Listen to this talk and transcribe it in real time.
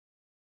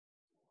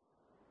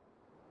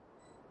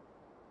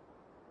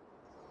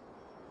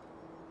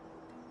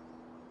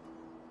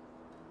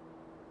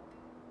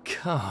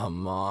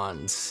come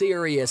on,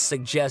 serious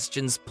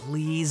suggestions,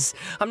 please.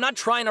 I'm not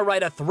trying to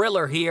write a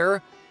thriller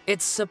here.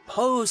 It's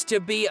supposed to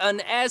be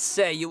an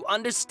essay, you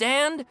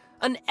understand?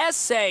 An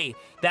essay.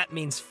 That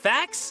means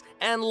facts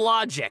and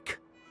logic.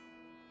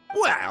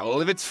 Well,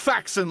 if it's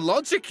facts and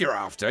logic you're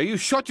after, you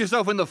shot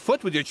yourself in the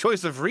foot with your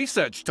choice of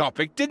research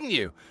topic, didn't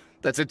you?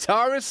 The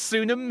Tatara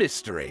Suna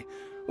mystery.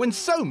 When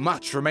so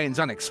much remains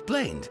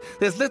unexplained,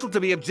 there's little to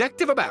be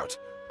objective about.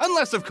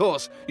 Unless, of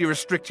course, you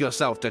restrict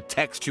yourself to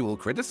textual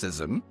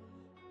criticism.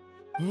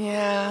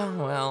 Yeah,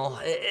 well,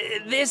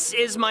 this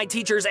is my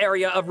teacher's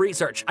area of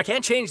research. I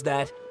can't change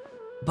that.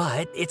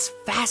 But it's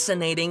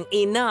fascinating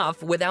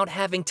enough without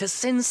having to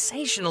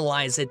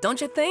sensationalize it,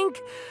 don't you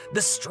think?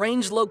 The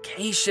strange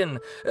location,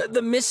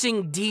 the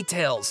missing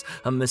details,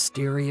 a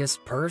mysterious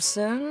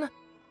person.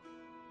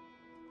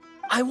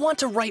 I want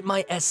to write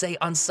my essay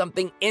on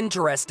something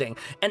interesting,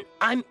 and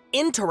I'm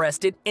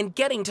interested in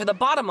getting to the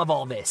bottom of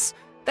all this.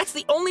 That's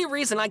the only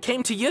reason I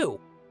came to you.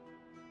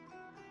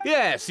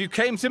 Yes, you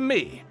came to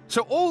me,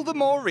 so all the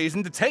more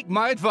reason to take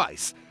my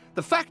advice.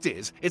 The fact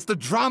is, it's the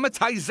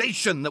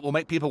dramatization that will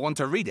make people want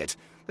to read it.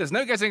 There's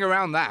no getting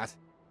around that.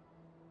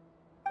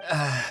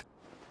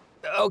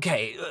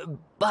 Okay,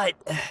 but...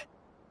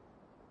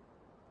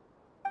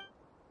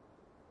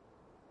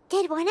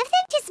 Did one of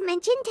them just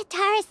mention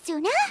Tatara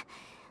Suna?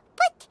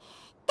 But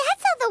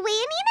that's all the way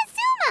in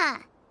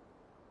Inazuma!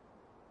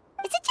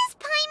 Is it just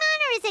Paimon,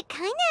 or is it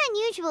kinda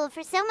unusual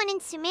for someone in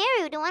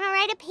Sumeru to want to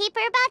write a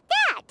paper about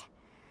that?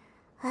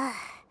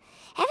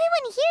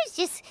 Everyone here's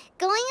just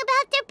going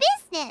about their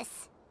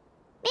business.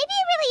 Maybe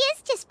it really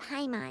is just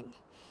Paimon.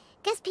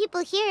 Guess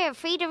people here are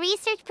free to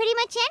research pretty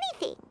much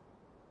anything.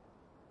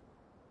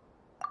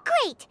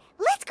 Great!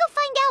 Let's go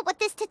find out what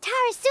this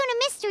Tatara Suna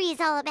mystery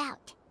is all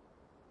about.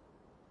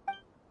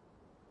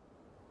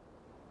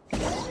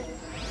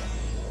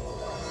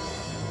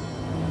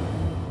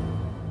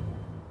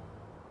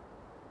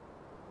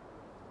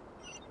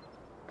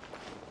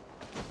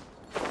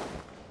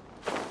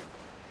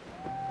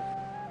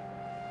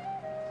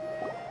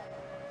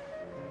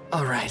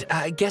 All right,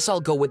 I guess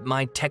I'll go with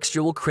my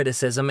textual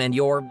criticism and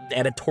your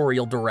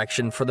editorial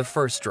direction for the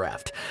first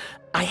draft.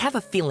 I have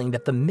a feeling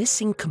that the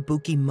missing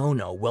Kabuki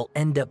Mono will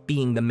end up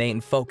being the main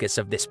focus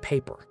of this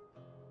paper.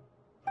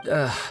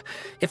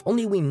 If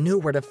only we knew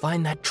where to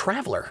find that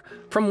traveler.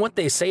 From what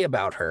they say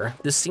about her,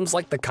 this seems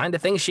like the kind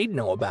of thing she'd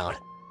know about.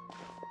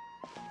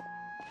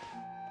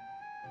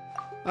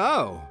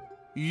 Oh,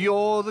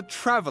 you're the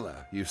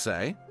traveler, you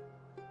say?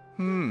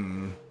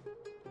 Hey,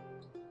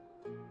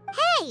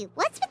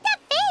 what's with that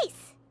face?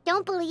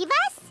 Don't believe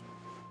us?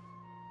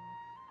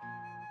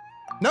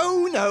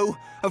 No,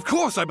 of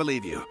course I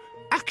believe you.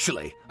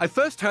 Actually, I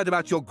first heard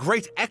about your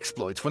great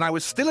exploits when I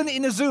was still in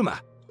Inazuma.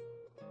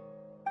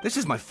 This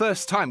is my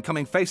first time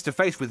coming face to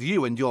face with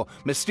you and your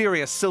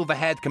mysterious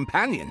silver-haired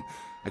companion.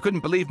 I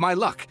couldn't believe my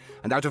luck,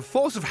 and out of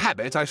force of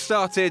habit, I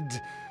started,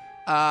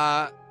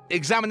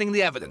 examining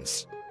the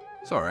evidence.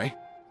 Sorry.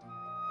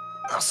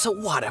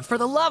 Sawada, for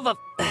the love of...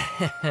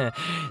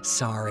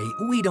 Sorry,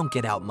 we don't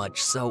get out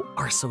much, so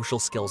our social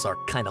skills are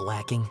kinda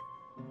lacking.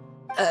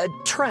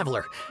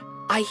 Traveler,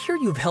 I hear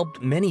you've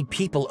helped many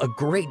people a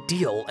great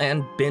deal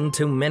and been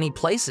to many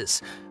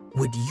places.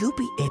 Would you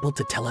be able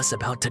to tell us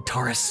about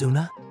Tatara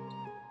Suna?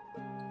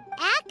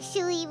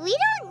 Actually, we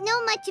don't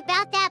know much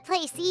about that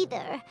place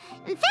either.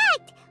 In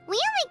fact, we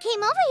only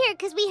came over here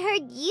because we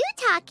heard you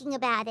talking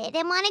about it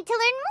and wanted to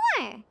learn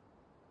more.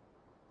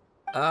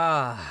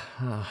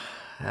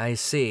 I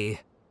see.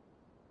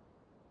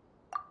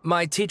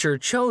 My teacher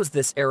chose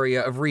this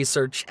area of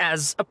research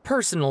as a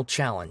personal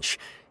challenge.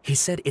 He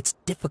said it's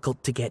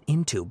difficult to get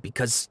into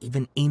because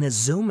even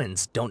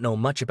Inazumans don't know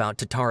much about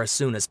Tatara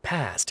Suna's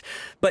past.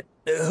 But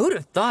who'd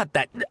have thought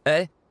that...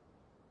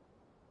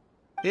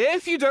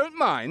 If you don't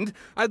mind,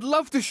 I'd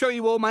love to show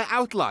you all my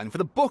outline for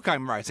the book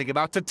I'm writing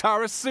about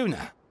Tatara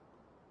Suna.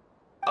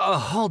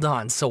 Hold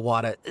on,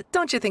 Sawada.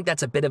 Don't you think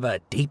that's a bit of a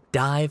deep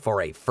dive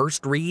for a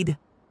first read?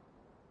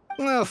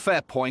 Well,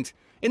 fair point.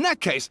 In that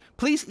case,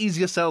 please ease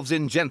yourselves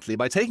in gently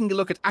by taking a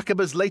look at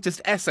Akaba's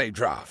latest essay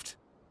draft.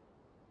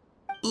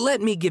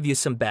 Let me give you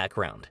some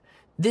background.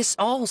 This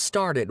all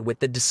started with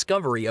the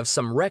discovery of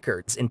some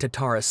records in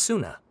Tatara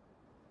Suna.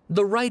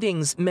 The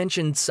writings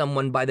mentioned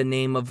someone by the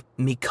name of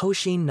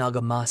Mikoshi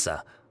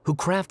Nagamasa, who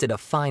crafted a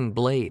fine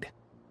blade.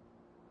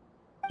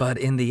 But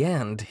in the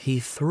end, he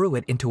threw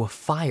it into a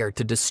fire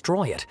to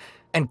destroy it,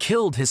 and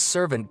killed his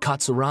servant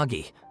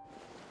Katsuragi.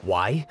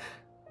 Why?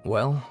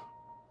 Well,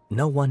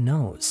 no one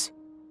knows.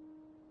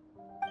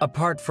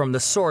 Apart from the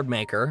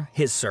swordmaker,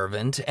 his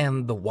servant,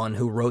 and the one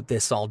who wrote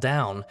this all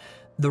down,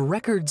 the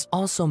records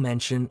also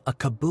mention a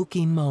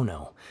Kabuki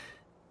Mono.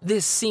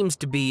 This seems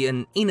to be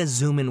an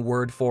Inazuman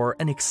word for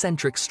an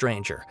eccentric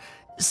stranger,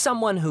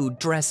 someone who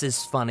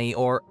dresses funny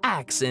or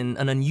acts in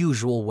an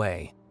unusual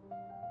way.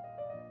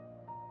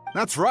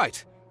 That's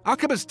right.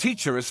 Akaba's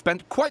teacher has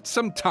spent quite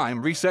some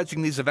time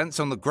researching these events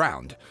on the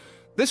ground.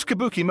 This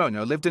Kabuki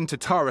Mono lived in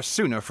Tatara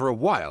Suna for a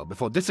while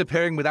before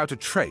disappearing without a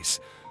trace,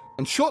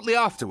 and shortly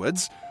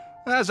afterwards,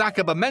 as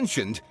Akaba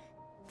mentioned,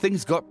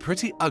 things got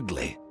pretty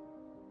ugly.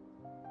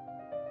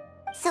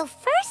 So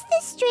first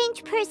this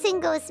strange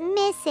person goes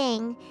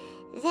missing,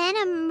 then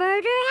a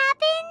murder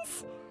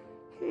happens?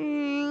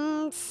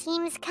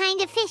 Seems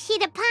kinda fishy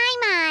to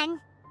Paimon.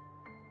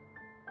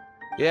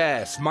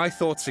 Yes, my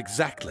thoughts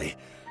exactly.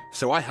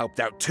 So I helped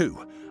out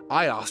too.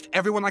 I asked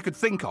everyone I could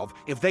think of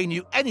if they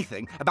knew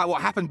anything about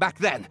what happened back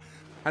then.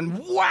 And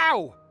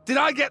wow! Did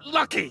I get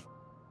lucky!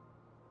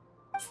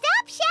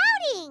 Stop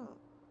shouting!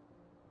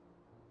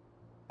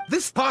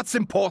 This part's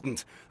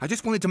important. I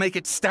just wanted to make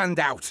it stand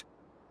out.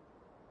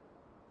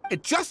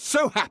 It just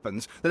so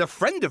happens that a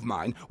friend of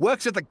mine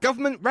works at the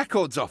Government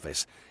Records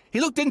Office. He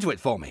looked into it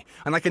for me,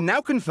 and I can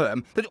now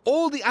confirm that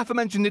all the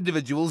aforementioned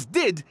individuals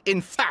did,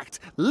 in fact,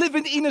 live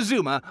in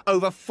Inazuma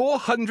over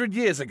 400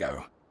 years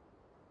ago.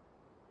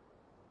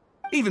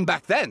 Even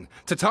back then,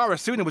 Tatara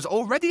Suna was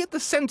already at the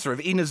center of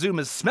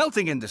Inazuma's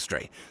smelting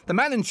industry. The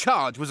man in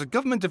charge was a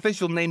government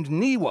official named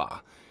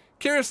Niwa.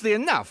 Curiously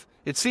enough,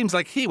 it seems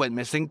like he went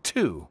missing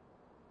too.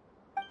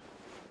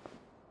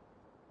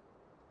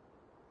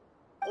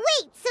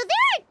 Wait, so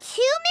there are 2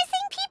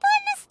 missing people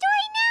in the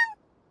story now?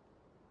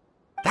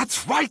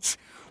 That's right!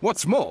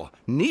 What's more,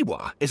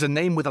 Niwa is a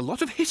name with a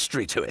lot of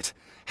history to it.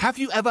 Have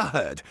you ever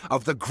heard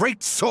of the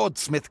great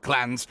swordsmith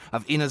clans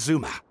of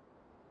Inazuma?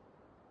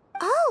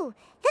 Oh,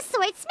 the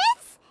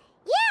swordsmiths?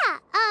 Yeah,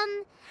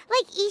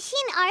 like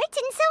Ishin art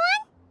and so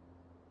on?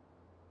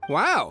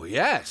 Wow,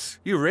 yes.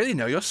 You really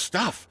know your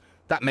stuff.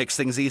 That makes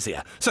things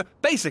easier. So,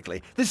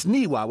 basically, this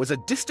Niwa was a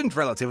distant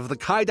relative of the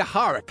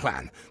Kaidahara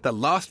clan, the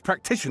last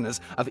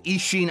practitioners of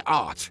Ishin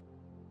art.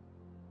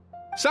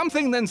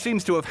 Something then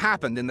seems to have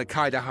happened in the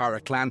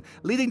Kaidahara clan,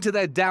 leading to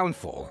their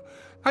downfall.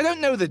 I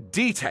don't know the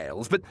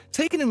details, but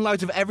taken in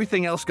light of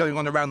everything else going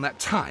on around that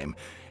time,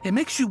 it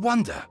makes you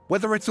wonder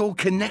whether it's all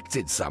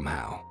connected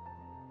somehow.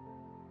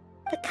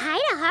 The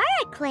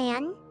Kaidahara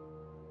clan?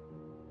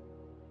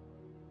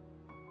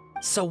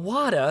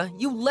 Sawada,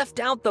 you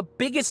left out the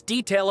biggest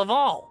detail of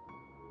all.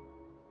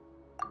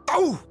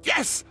 Oh,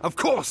 yes, of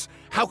course.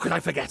 How could I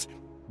forget?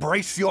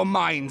 Brace your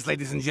minds,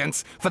 ladies and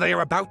gents, for they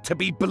are about to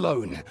be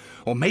blown.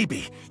 Or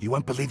maybe you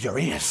won't believe your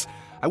ears.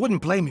 I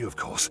wouldn't blame you, of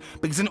course,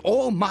 because in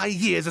all my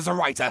years as a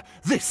writer,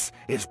 this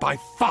is by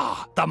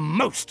far the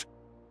most.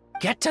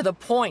 Get to the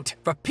point,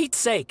 for Pete's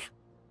sake.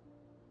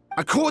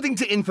 According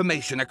to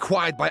information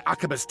acquired by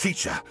Akaba's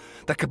teacher,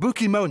 the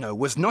Kabukimono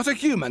was not a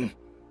human,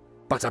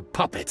 but a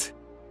puppet.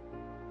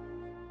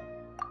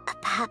 A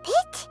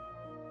puppet?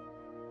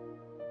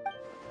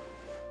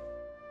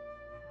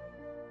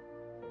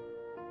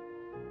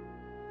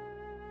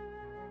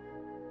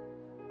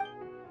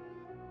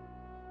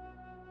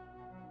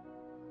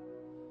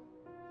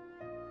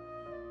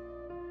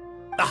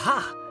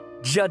 Aha!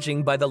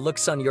 Judging by the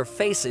looks on your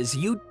faces,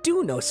 you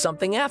do know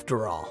something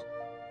after all.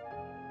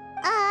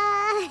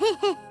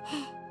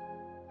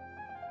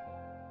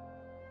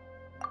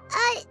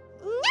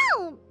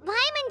 No!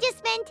 Paimon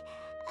just meant,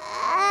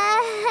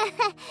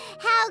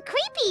 how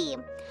creepy.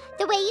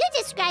 The way you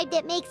described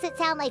it makes it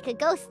sound like a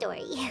ghost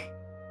story.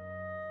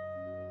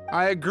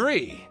 I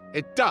agree,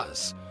 it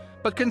does.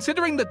 But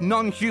considering that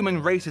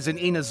non-human races in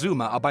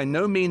Inazuma are by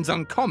no means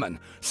uncommon,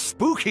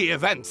 spooky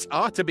events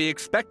are to be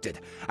expected.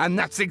 And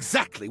that's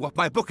exactly what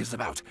my book is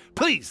about.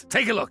 Please,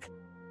 take a look.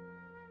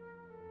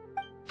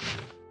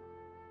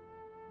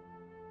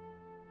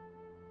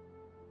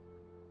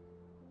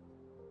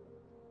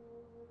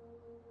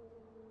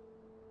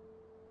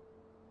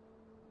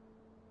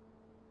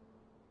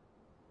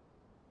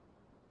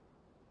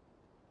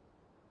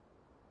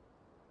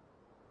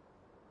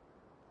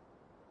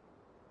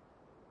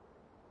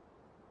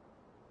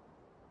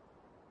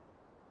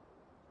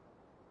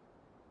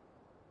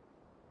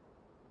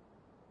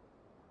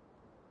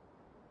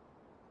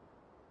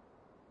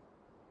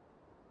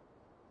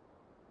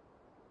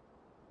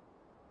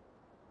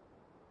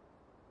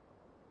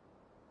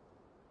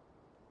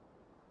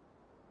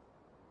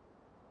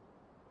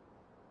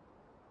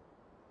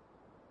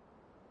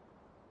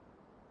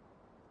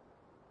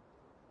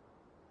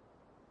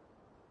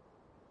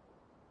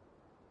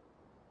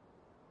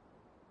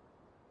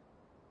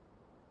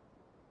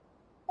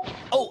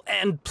 Oh,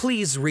 and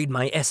please read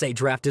my essay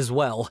draft as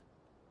well.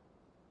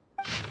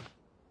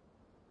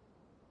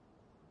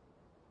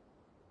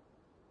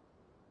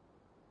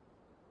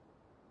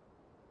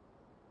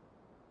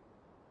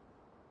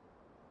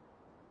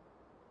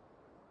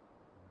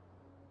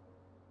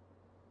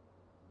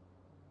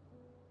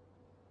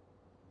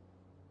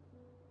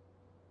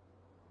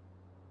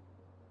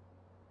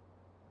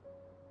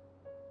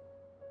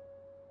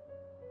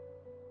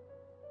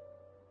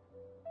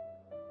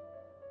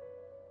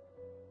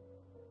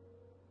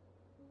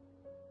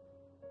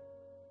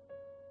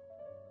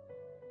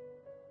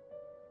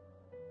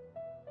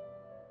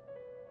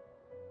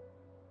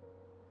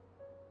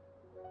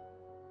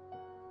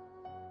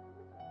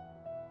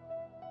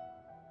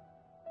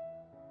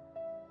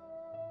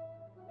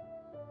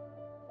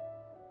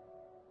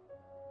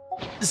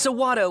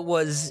 Sawada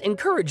was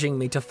encouraging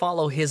me to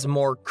follow his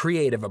more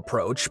creative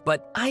approach,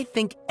 but I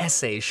think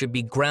essays should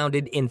be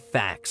grounded in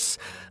facts.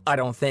 I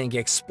don't think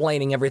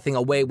explaining everything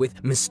away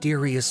with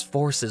mysterious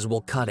forces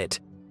will cut it.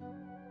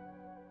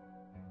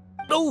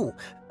 Oh,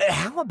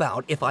 how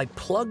about if I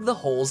plug the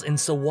holes in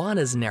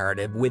Sawada's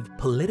narrative with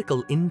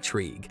political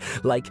intrigue?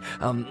 Like,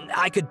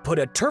 I could put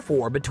a turf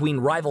war between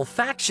rival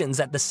factions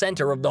at the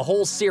center of the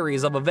whole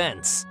series of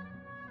events.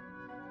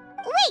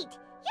 Wait,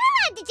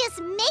 you're allowed to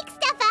just make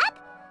stuff up?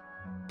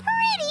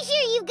 Pretty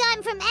sure you've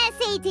gone from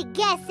essay to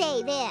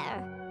guessay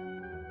there.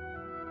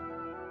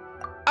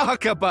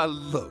 Akaba,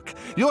 look.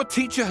 Your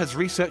teacher has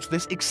researched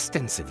this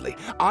extensively.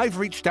 I've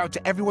reached out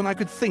to everyone I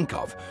could think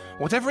of.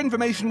 Whatever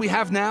information we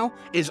have now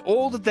is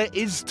all that there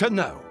is to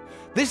know.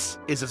 This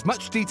is as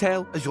much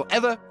detail as you're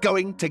ever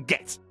going to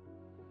get.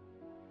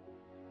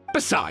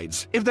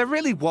 Besides, if there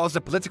really was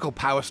a political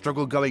power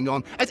struggle going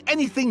on at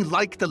anything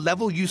like the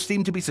level you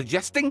seem to be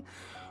suggesting,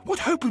 what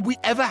hope would we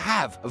ever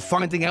have of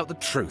finding out the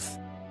truth?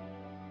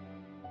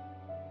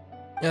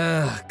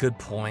 Good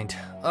point.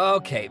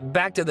 Okay,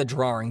 back to the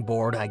drawing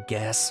board, I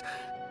guess.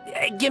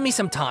 Give me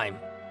some time.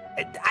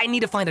 I need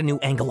to find a new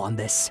angle on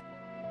this.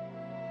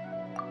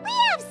 We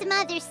have some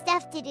other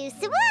stuff to do,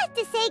 so we'll have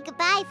to say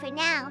goodbye for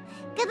now.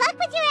 Good luck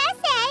with your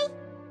essay!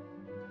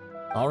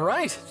 All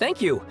right,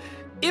 thank you.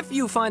 If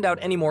you find out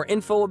any more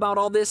info about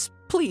all this,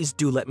 please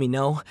do let me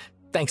know.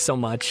 Thanks so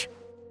much.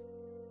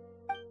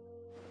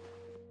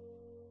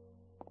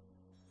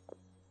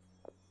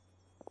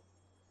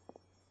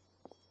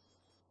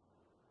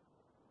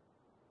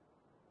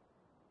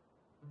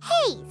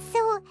 Hey,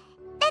 so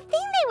that thing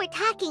they were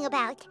talking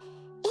about,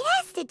 it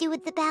has to do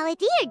with the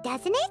balladeer,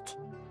 doesn't it?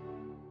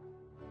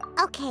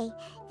 Okay,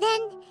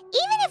 then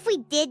even if we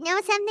did know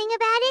something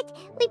about it,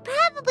 we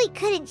probably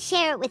couldn't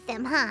share it with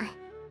them, huh?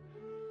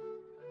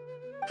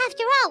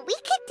 After all, we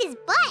kicked his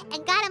butt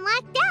and got him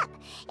locked up.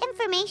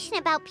 Information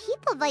about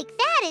people like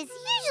that is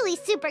usually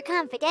super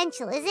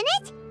confidential, isn't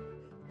it?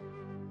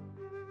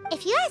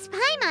 If you ask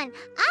Paimon,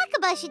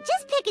 Akaba should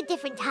just pick a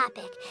different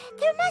topic.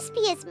 There must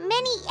be as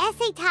many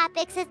essay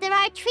topics as there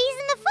are trees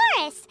in the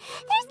forest.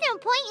 There's no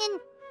point in...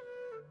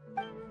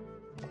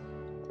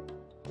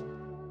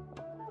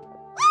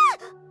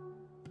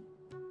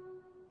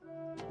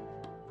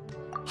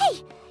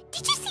 Hey,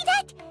 did you see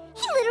that?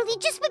 He literally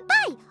just went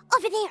by,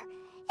 over there.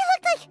 It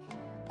looked like...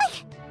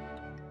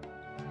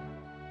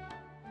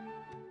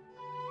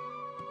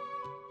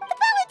 the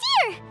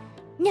balladeer!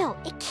 No,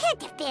 it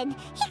can't have been.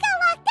 He got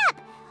locked up.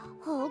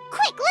 Oh,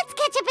 quick, let's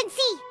catch up and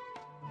see.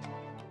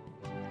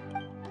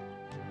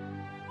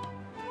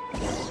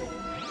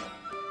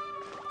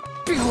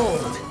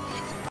 Behold!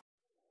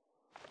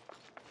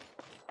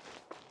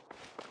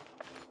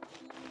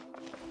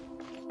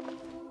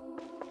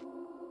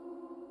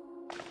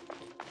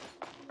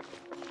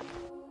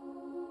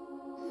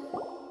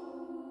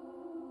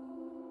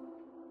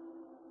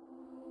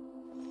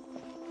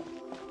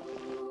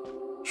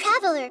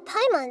 Traveler,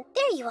 Paimon,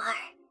 there you are.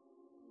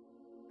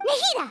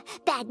 Nahida!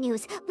 Bad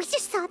news. We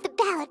just saw the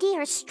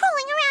balladeer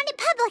strolling around in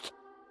public.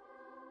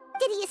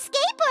 Did he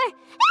escape or...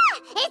 Ah!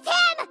 It's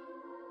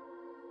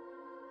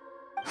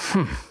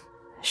him!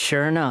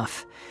 Sure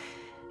enough,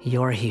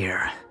 you're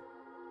here.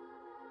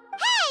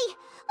 Hey!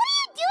 What are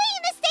you doing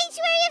in the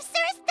sanctuary of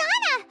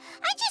Surasthana?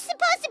 Aren't you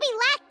supposed to be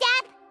locked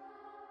up?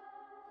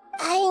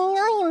 I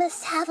know you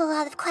must have a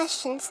lot of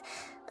questions.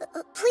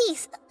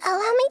 Please,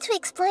 allow me to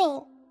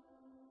explain.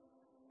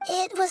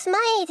 It was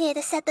my idea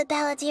to set the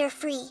balladeer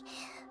free.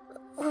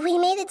 We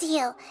made a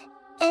deal,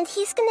 and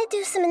he's gonna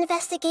do some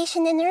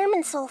investigation in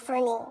Irminsul for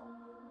me.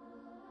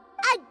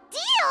 A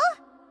deal?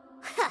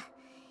 Huh.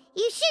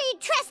 You sure you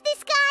trust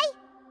this guy?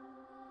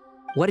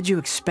 What did you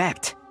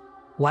expect?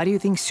 Why do you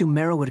think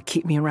Sumeru would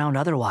keep me around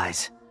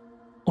otherwise?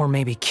 Or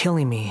maybe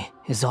killing me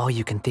is all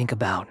you can think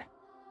about.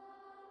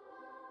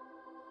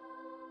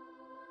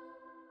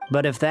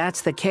 But if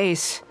that's the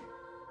case,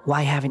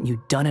 why haven't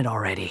you done it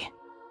already?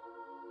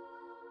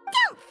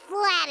 Don't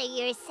flatter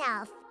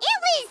yourself.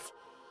 It was...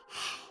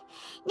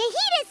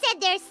 Nahida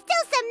said there's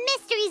still some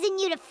mysteries in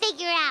you to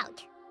figure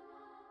out.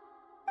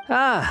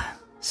 Ah,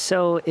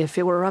 so if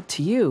it were up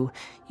to you,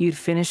 you'd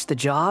finish the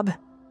job?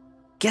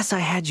 Guess I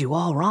had you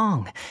all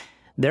wrong.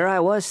 There I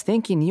was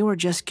thinking you were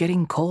just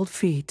getting cold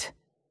feet.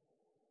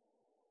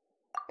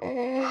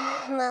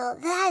 Well,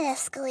 that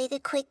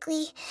escalated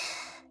quickly.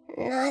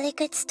 Not a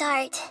good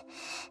start.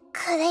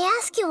 Could I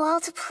ask you all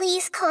to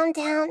please calm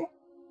down?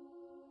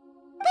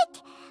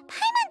 But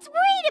Paimon's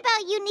worried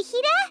about you,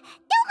 Nahida.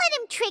 Don't let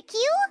him trick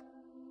you.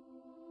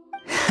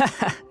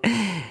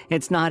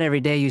 It's not every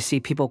day you see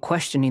people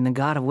questioning the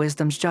God of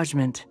Wisdom's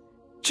judgment.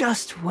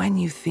 Just when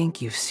you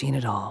think you've seen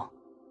it all.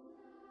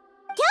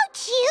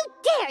 Don't you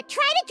dare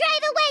try to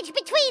drive a wedge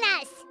between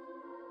us!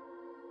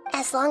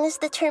 As long as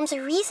the terms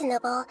are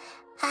reasonable,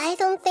 I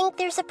don't think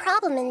there's a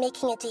problem in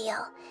making a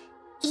deal.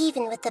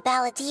 Even with the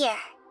balladeer.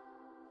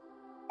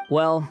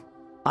 Well,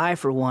 I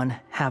for one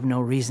have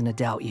no reason to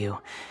doubt you,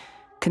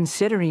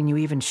 considering you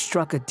even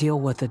struck a deal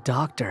with the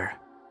doctor.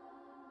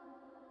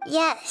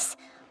 Yes,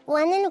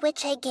 one in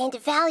which I gained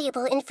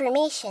valuable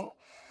information.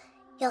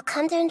 You'll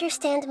come to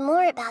understand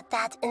more about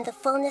that in the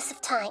fullness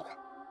of time.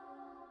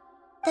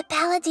 The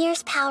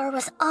Balladeer's power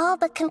was all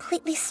but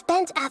completely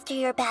spent after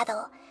your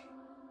battle.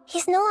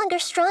 He's no longer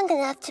strong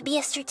enough to be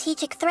a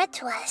strategic threat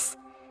to us.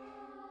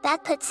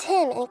 That puts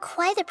him in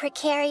quite a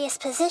precarious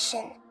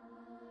position.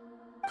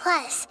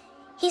 Plus,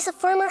 he's a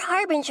former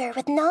Harbinger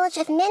with knowledge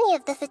of many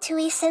of the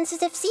Fatui's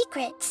sensitive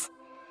secrets.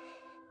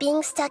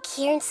 Being stuck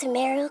here in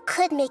Sumeru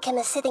could make him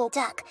a sitting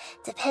duck,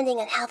 depending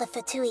on how the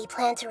Fatui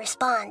plan to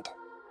respond.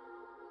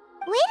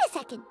 Wait a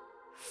second.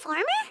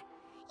 Farmer?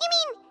 You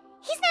mean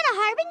he's not a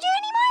Harbinger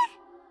anymore?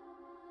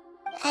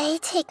 I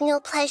take no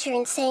pleasure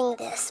in saying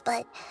this,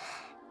 but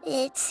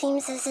it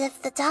seems as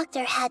if the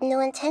doctor had no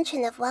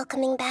intention of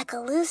welcoming back a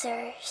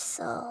loser,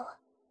 so...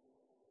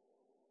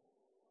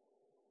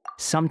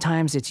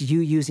 Sometimes it's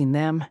you using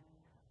them,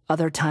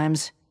 other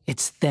times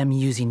it's them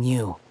using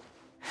you.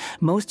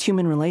 Most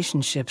human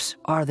relationships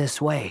are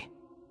this way.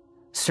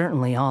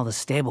 Certainly all the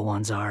stable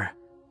ones are.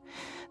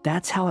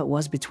 That's how it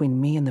was between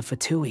me and the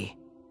Fatui,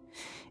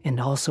 and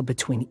also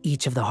between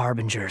each of the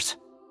Harbingers.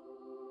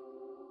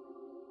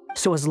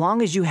 So as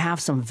long as you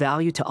have some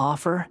value to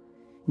offer,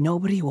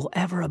 nobody will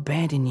ever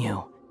abandon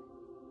you.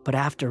 But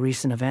after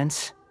recent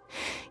events,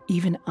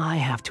 even I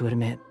have to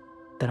admit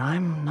that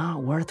I'm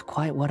not worth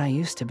quite what I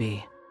used to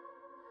be.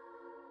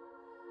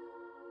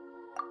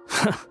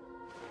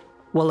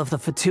 Well, if the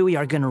Fatui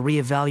are gonna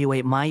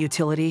reevaluate my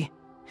utility,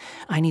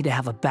 I need to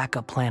have a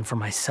backup plan for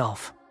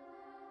myself.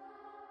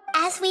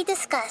 As we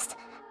discussed,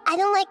 I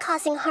don't like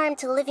causing harm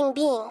to living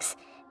beings,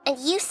 and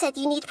you said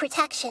you need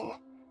protection.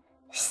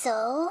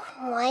 So,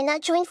 why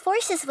not join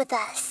forces with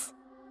us?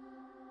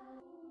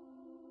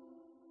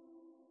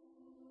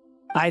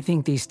 I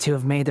think these two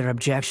have made their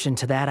objection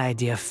to that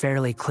idea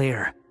fairly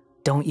clear,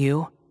 don't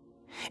you?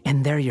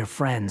 And they're your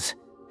friends,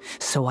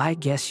 so I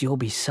guess you'll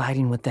be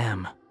siding with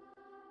them.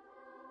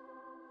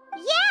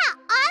 Yeah,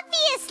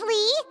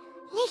 obviously!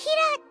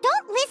 Nihira,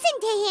 don't listen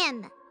to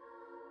him!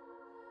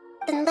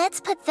 Then let's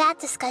put that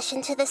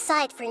discussion to the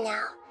side for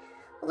now.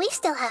 We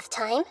still have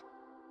time.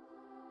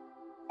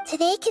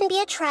 Today can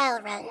be a trial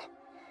run.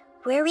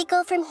 Where we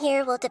go from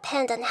here will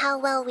depend on how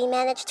well we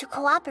manage to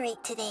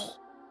cooperate today.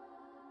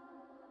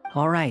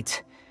 All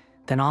right,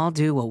 then I'll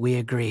do what we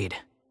agreed.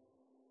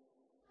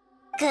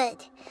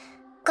 Good.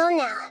 Go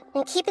now,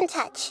 and keep in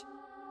touch.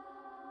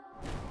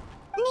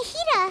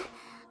 Nihira,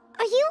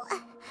 are you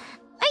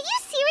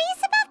serious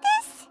about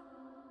this?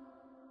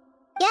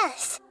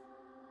 Yes.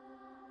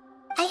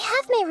 I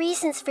have my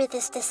reasons for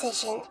this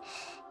decision.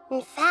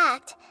 In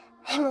fact,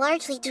 I'm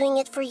largely doing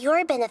it for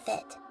your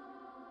benefit.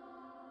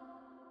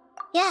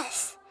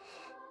 Yes.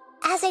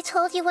 As I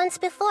told you once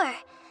before,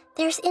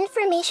 there's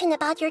information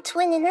about your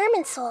twin in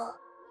Irminsul.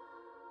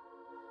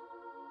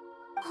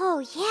 Oh,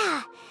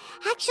 yeah.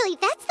 Actually,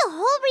 that's the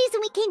whole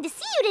reason we came to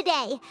see you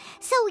today.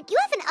 So, you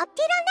have an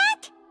update on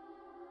that?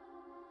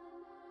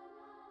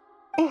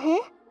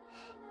 Mm-hmm.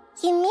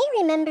 You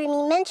may remember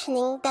me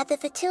mentioning that the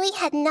Fatui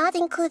had not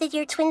included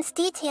your twin's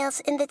details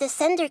in the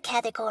Descender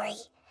category.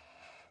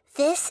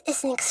 This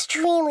is an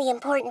extremely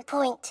important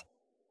point.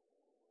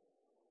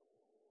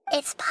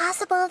 It's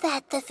possible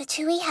that the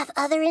Fatui have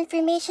other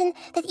information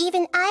that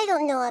even I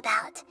don't know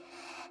about.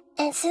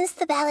 And since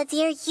the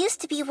Balladeer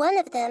used to be one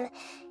of them,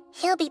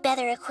 he'll be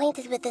better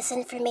acquainted with this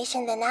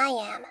information than I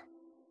am.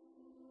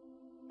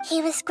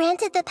 He was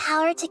granted the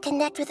power to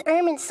connect with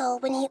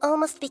Irminsul when he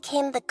almost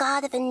became the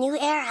god of a new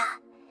era.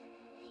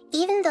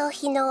 Even though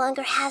he no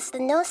longer has the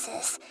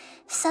Gnosis,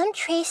 some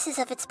traces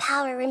of its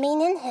power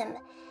remain in him.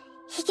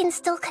 He can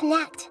still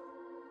connect.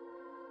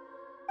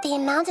 The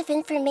amount of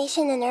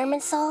information in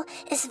Irminsul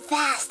is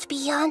vast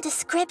beyond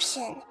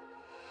description.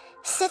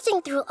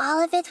 Sifting through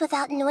all of it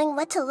without knowing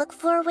what to look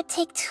for would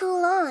take too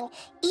long,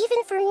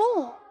 even for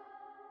me.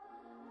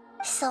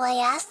 So I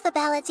asked the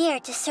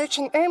Balladeer to search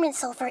in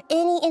Irminsul for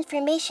any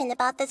information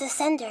about the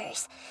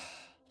Descenders.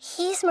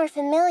 He's more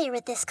familiar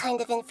with this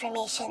kind of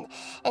information,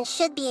 and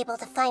should be able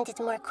to find it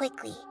more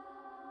quickly.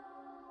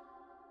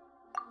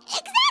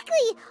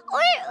 Exactly!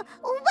 Or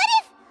what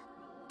if...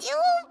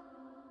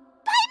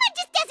 Paimon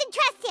just doesn't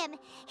trust him!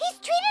 He's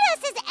treated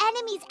us as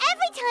enemies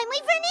every time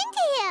we've run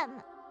into him!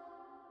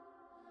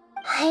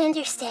 I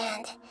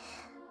understand.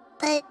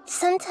 But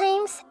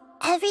sometimes,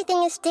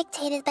 everything is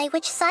dictated by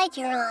which side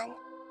you're on.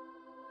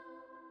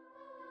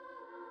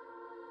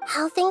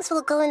 How things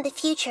will go in the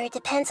future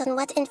depends on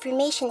what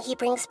information he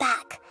brings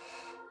back.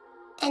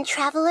 And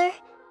Traveler,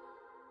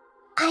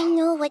 I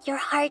know what your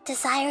heart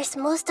desires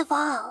most of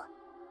all.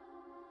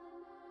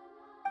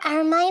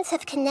 Our minds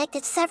have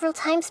connected several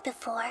times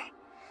before.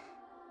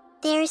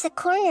 There is a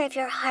corner of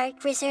your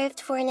heart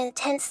reserved for an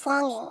intense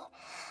longing.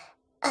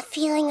 A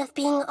feeling of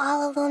being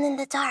all alone in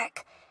the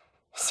dark,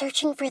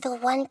 searching for the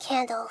one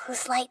candle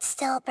whose light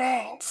still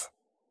burns.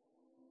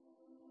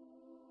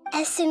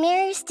 As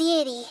Sumeru's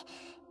deity,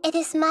 it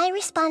is my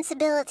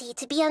responsibility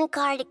to be on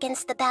guard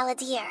against the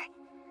Balladeer.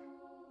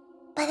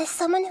 But as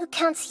someone who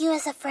counts you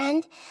as a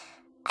friend,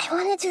 I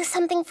want to do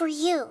something for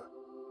you.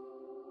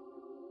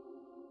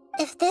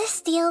 If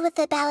this deal with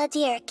the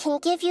Balladeer can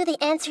give you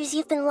the answers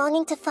you've been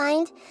longing to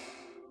find,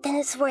 then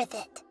it's worth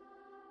it.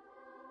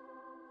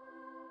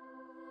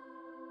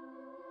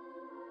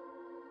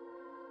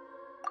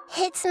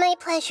 It's my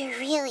pleasure,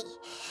 really.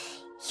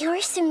 You're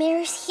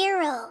Sumeru's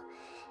hero.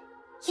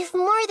 You've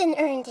more than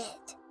earned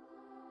it.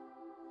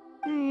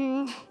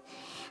 Paimon's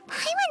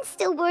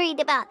still worried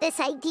about this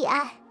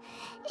idea.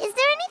 Is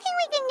there anything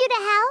we can do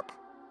to help?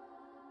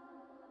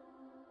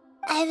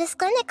 I was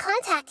going to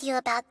contact you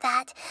about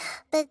that,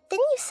 but then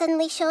you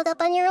suddenly showed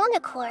up on your own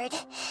accord.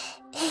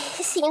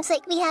 Seems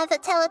like we have a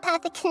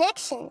telepathic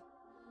connection.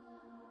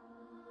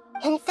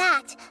 In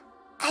fact,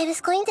 I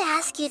was going to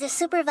ask you to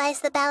supervise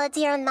the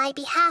Balladeer on my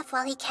behalf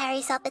while he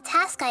carries out the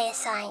task I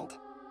assigned.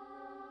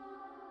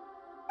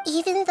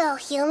 Even though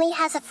he only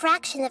has a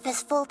fraction of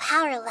his full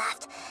power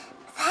left,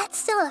 that's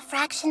still a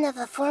fraction of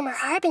a former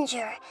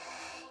Harbinger.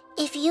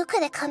 If you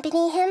could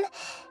accompany him,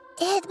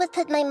 it would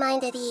put my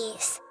mind at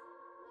ease.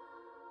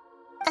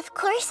 Of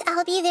course,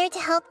 I'll be there to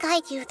help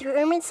guide you through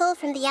Irminsul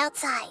from the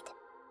outside.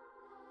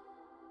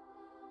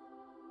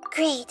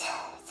 Great,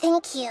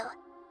 thank you.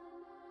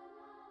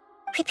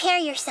 Prepare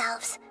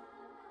yourselves.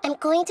 I'm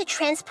going to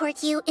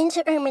transport you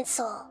into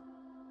Irminsul.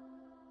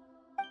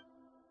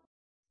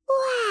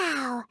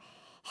 Wow,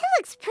 it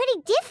looks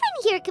pretty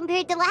different here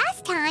compared to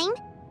last time.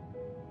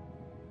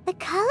 The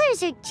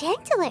colors are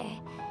gentler.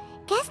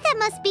 Guess that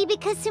must be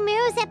because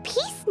Sumeru's at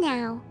peace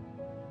now.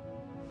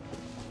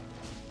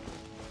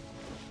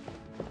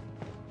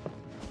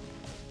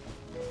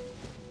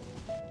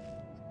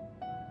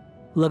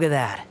 Look at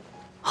that.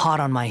 Hot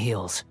on my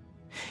heels.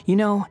 You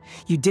know,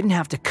 you didn't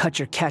have to cut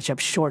your catch-up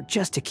short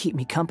just to keep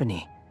me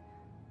company.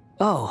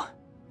 Oh,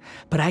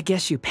 but I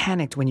guess you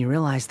panicked when you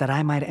realized that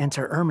I might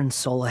enter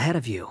Irminsul ahead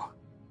of you.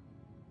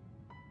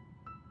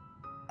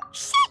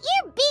 Shut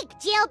your beak,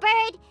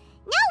 jailbird!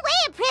 No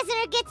way a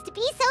prisoner gets to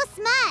be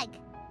so smug!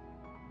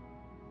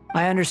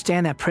 I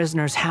understand that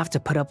prisoners have to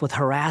put up with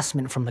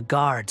harassment from the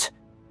guards,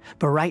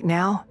 but right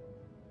now,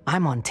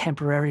 I'm on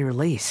temporary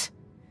release,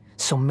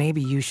 so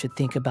maybe you should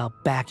think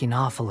about backing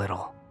off a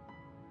little.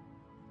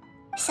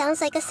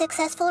 Sounds like a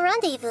successful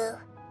rendezvous.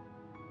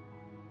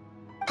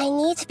 I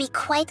need to be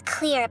quite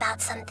clear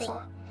about something.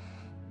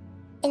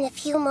 In a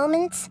few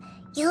moments,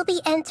 you'll be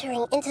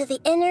entering into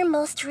the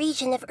innermost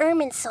region of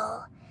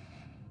Irminsul.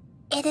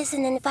 It is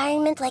an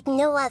environment like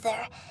no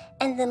other,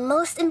 and the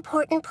most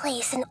important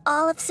place in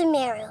all of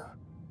Sumeru.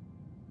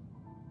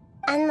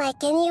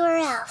 Unlike anywhere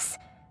else,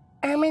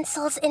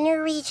 Irminsul's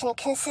inner region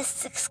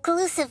consists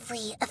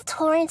exclusively of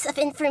torrents of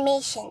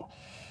information.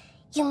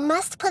 You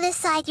must put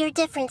aside your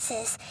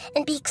differences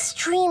and be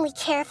extremely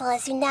careful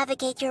as you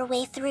navigate your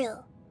way through.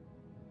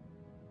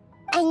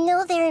 I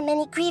know there are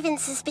many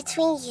grievances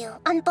between you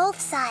on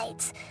both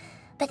sides,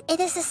 but it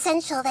is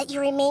essential that you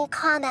remain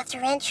calm after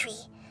entry.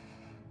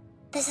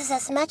 This is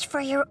as much for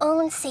your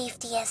own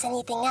safety as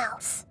anything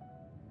else.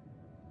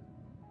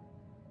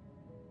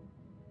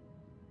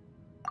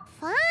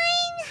 Fine,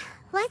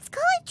 let's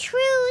call it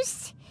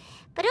truce,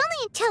 but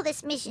only until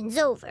this mission's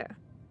over.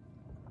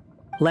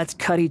 Let's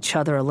cut each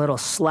other a little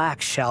slack,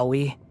 shall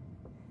we?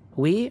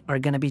 We are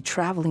going to be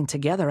traveling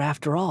together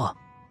after all.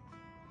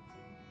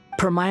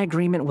 Per my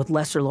agreement with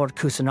Lesser Lord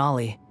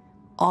Kusanali,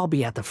 I'll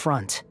be at the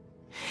front.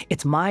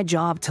 It's my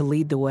job to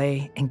lead the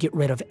way and get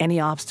rid of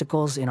any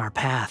obstacles in our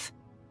path.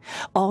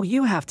 All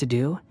you have to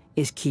do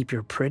is keep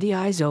your pretty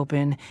eyes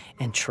open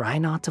and try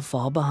not to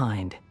fall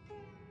behind.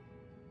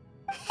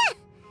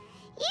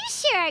 You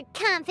sure are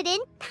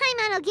confident.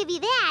 Paimon will give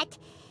you that.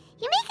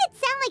 You make it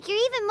sound like you're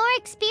even more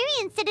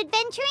experienced at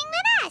adventuring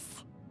than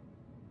us.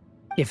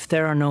 If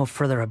there are no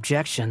further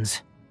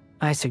objections,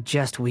 I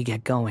suggest we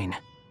get going.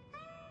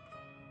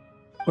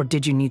 Or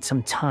did you need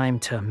some time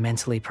to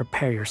mentally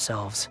prepare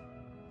yourselves?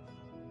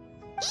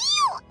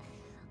 Ew!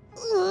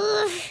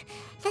 Ugh,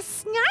 the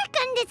snark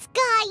on this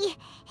guy,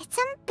 it's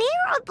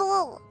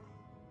unbearable.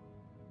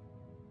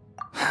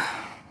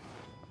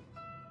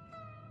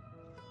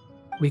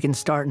 We can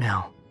start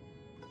now.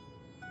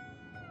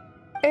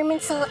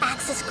 Irminsul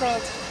access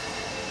granted.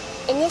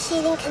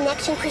 Initiating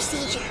connection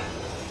procedure.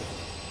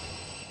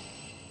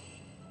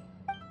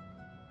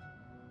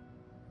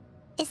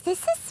 Is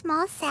this a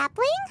small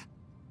sapling?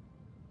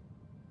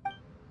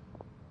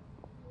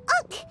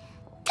 Oh,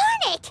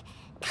 darn it!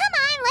 Come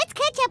on, let's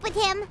catch up with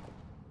him.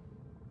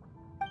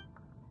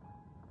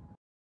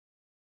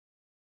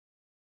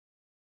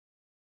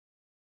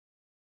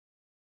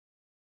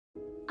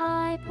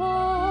 I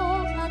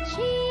pulled a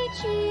cheat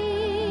sheet.